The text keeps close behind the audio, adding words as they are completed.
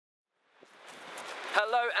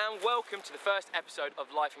and welcome to the first episode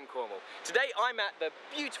of Life in Cornwall. Today I'm at the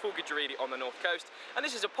beautiful July on the north coast, and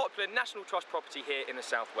this is a popular National Trust property here in the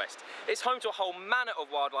southwest. It's home to a whole manner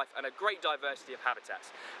of wildlife and a great diversity of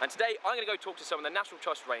habitats. And today I'm going to go talk to some of the National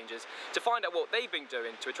Trust rangers to find out what they've been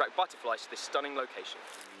doing to attract butterflies to this stunning location.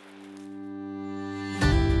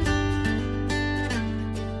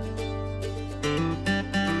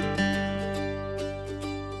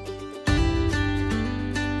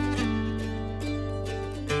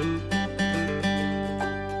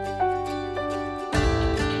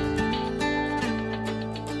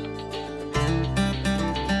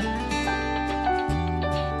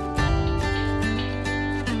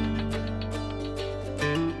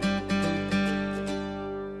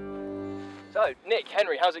 So, Nick,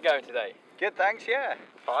 Henry, how's it going today? Good, thanks, yeah.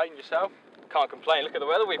 Fine, yourself? Can't complain, look at the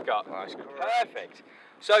weather we've got. Nice. Perfect.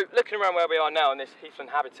 So, looking around where we are now in this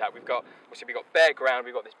heathland habitat, we've got bare ground,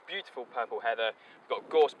 we've got this beautiful purple heather, we've got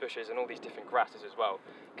gorse bushes and all these different grasses as well.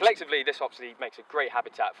 Collectively, this obviously makes a great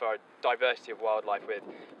habitat for a diversity of wildlife with,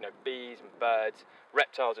 bees and birds,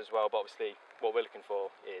 reptiles as well, but obviously what we're looking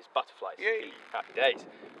for is butterflies. Yay. Happy days.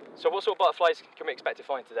 So what sort of butterflies can we expect to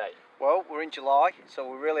find today? Well, we're in July, so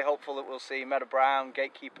we're really hopeful that we'll see meadow brown,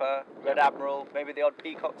 gatekeeper, red admiral, maybe the odd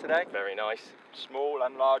peacock today. Very nice. Small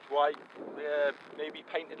and large white, maybe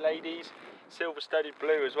painted ladies, silver studded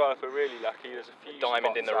blue as well if we're really lucky. There's a few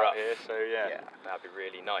diamond in the spots out rough here, so yeah. That'd be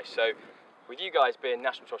really nice. So with you guys being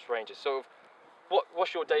National Trust Rangers, sort of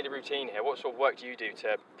what's your daily routine here? What sort of work do you do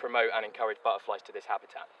to promote and encourage butterflies to this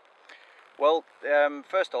habitat? Well,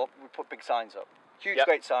 first off, we put big signs up. Huge,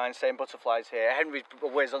 great signs saying butterflies here. Henry's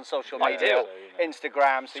always on social media,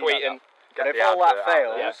 Instagram, so tweeting. But if all that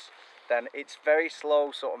fails, then it's very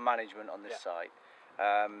slow sort of management on this site.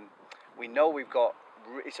 We know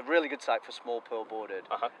it's a really good site for small pearl bordered,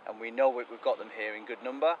 and we know we've got them here in good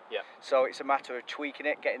number. So it's a matter of tweaking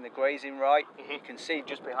it, getting the grazing right. You can see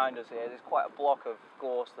just behind us here, there's quite a block of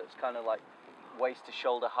gorse that's kind of like waist to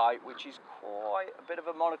shoulder height, which is quite a bit of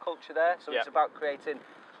a monoculture there. So it's about creating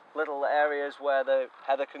little areas where the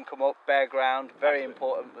heather can come up, bare ground. Very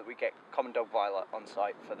important that we get common dog violet on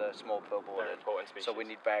site for the small pearl bordered. So we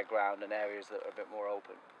need bare ground and areas that are a bit more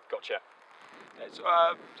open. Gotcha. It's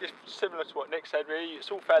just similar to what Nick said really. It's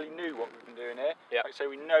all fairly new what we've been doing here. Like I say,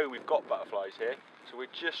 we know we've got butterflies here, so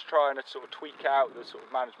we're just trying to sort of tweak out the sort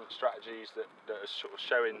of management strategies that are sort of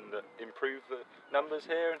showing that improve the numbers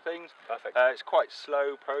here and things. Perfect. It's quite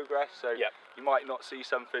slow progress, so you might not see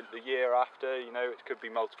something the year after, it could be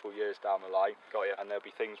multiple years down the line. Got you. And there'll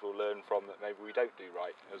be things we'll learn from that maybe we don't do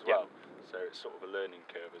right as well. So it's sort of a learning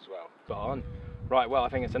curve as well. Spot on. Right, well, I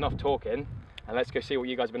think it's enough talking, and let's go see what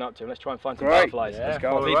you guys have been up to, and let's try and find some butterflies. Yeah, let's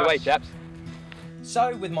go. Lead the way, chaps.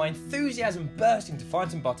 So, with my enthusiasm bursting to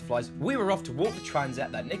find some butterflies, we were off to walk the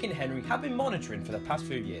transect that Nick and Henry have been monitoring for the past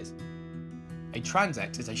few years. A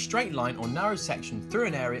transect is a straight line or narrow section through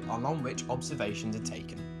an area along which observations are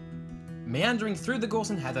taken. Meandering through the gorse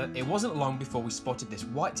and heather, it wasn't long before we spotted this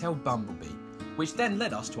white-tailed bumblebee, which then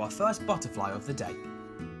led us to our first butterfly of the day.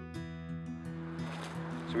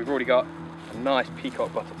 So we've already got a nice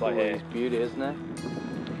peacock butterfly here. It's beauty, isn't it?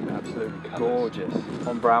 Absolutely gorgeous.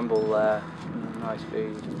 On bramble there. Nice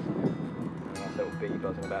feed. And a nice little bee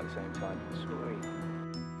buzzing about at the same time.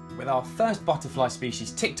 Sweet. With our first butterfly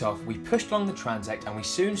species ticked off, we pushed along the transect and we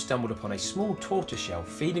soon stumbled upon a small tortoiseshell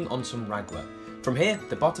feeding on some ragwort. From here,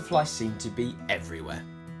 the butterflies seem to be everywhere.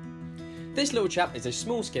 This little chap is a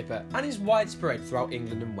small skipper and is widespread throughout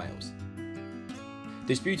England and Wales.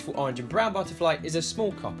 This beautiful orange and brown butterfly is a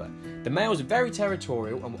small cuppa. The males are very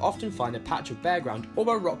territorial and will often find a patch of bare ground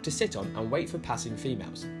or a rock to sit on and wait for passing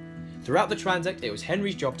females. Throughout the transect, it was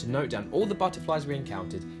Henry's job to note down all the butterflies we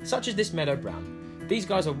encountered, such as this meadow brown. These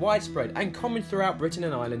guys are widespread and common throughout Britain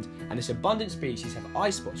and Ireland, and this abundant species have eye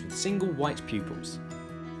spots with single white pupils.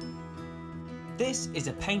 This is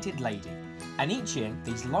a painted lady, and each year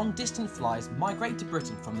these long distant flies migrate to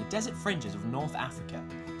Britain from the desert fringes of North Africa.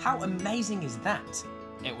 How amazing is that?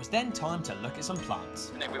 It was then time to look at some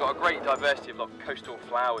plants. Nick, we've got a great diversity of coastal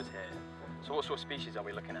flowers here. So what sort of species are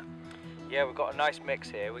we looking at? Yeah, we've got a nice mix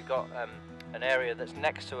here. We've got an area that's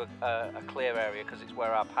next to a clear area because it's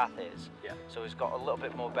where our path is. So it's got a little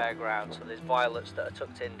bit more bare ground. So there's violets that are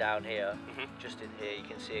tucked in down here. Just in here, you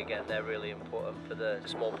can see again they're really important for the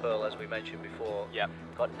small pearl, as we mentioned before.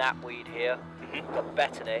 We've got knapweed here. We've got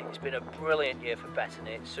betony. It's been a brilliant year for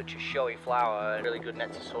betony. It's such a showy flower and really good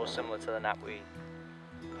nectar source, similar to the knapweed.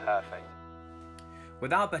 Perfect.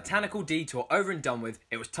 With our botanical detour over and done with,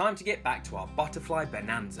 it was time to get back to our butterfly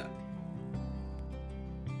bonanza.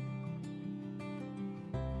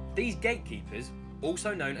 These gatekeepers,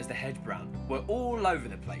 also known as the hedge brown, were all over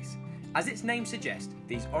the place. As its name suggests,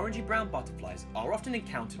 these orangey-brown butterflies are often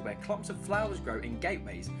encountered where clumps of flowers grow in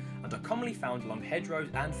gateways and are commonly found along hedgerows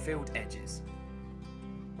and field edges.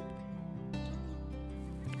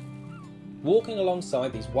 Walking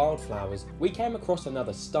alongside these wildflowers, we came across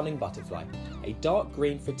another stunning butterfly, a dark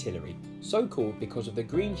green fritillary, so called because of the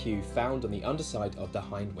green hue found on the underside of the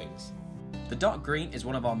hind wings. The dark green is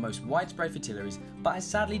one of our most widespread fritillaries, but has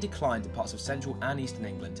sadly declined in parts of central and eastern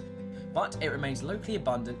England. But it remains locally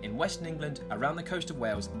abundant in Western England, around the coast of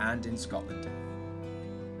Wales and in Scotland.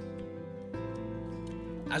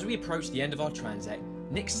 As we approached the end of our transect,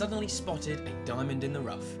 Nick suddenly spotted a diamond in the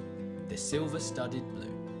rough, the silver-studded blue.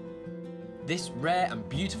 This rare and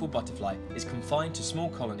beautiful butterfly is confined to small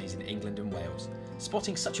colonies in England and Wales.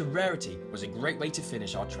 Spotting such a rarity was a great way to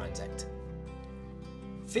finish our transect.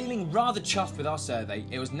 Feeling rather chuffed with our survey,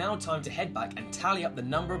 it was now time to head back and tally up the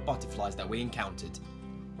number of butterflies that we encountered.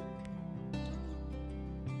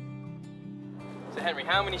 So Henry,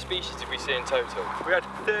 how many species did we see in total? We had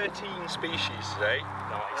 13 species today.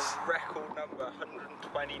 Nice. A record number,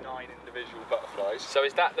 129 individual butterflies. So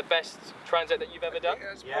is that the best transect that you've ever done?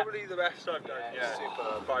 It's probably the best I've done,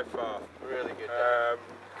 Super. by far. Really good.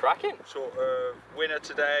 Cracking. Sort of winner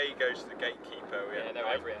today goes to the gatekeeper. We had they're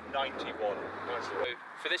everywhere. 91. So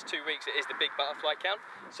for this 2 weeks, it is the big butterfly count.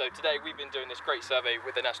 So today we've been doing this great survey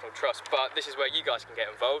with the National Trust, but this is where you guys can get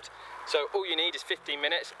involved. So all you need is 15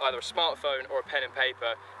 minutes, either a smartphone or a pen and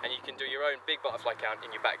paper, and you can do your own big butterfly count in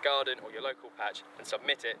your back garden or your local patch and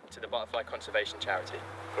submit it to the Butterfly Conservation Charity.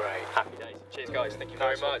 Great. Happy days. Cheers guys, thank you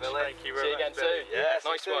very much. Thank you very See you again much, Billy. soon. Yeah,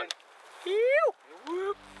 nice one.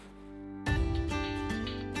 Whoop.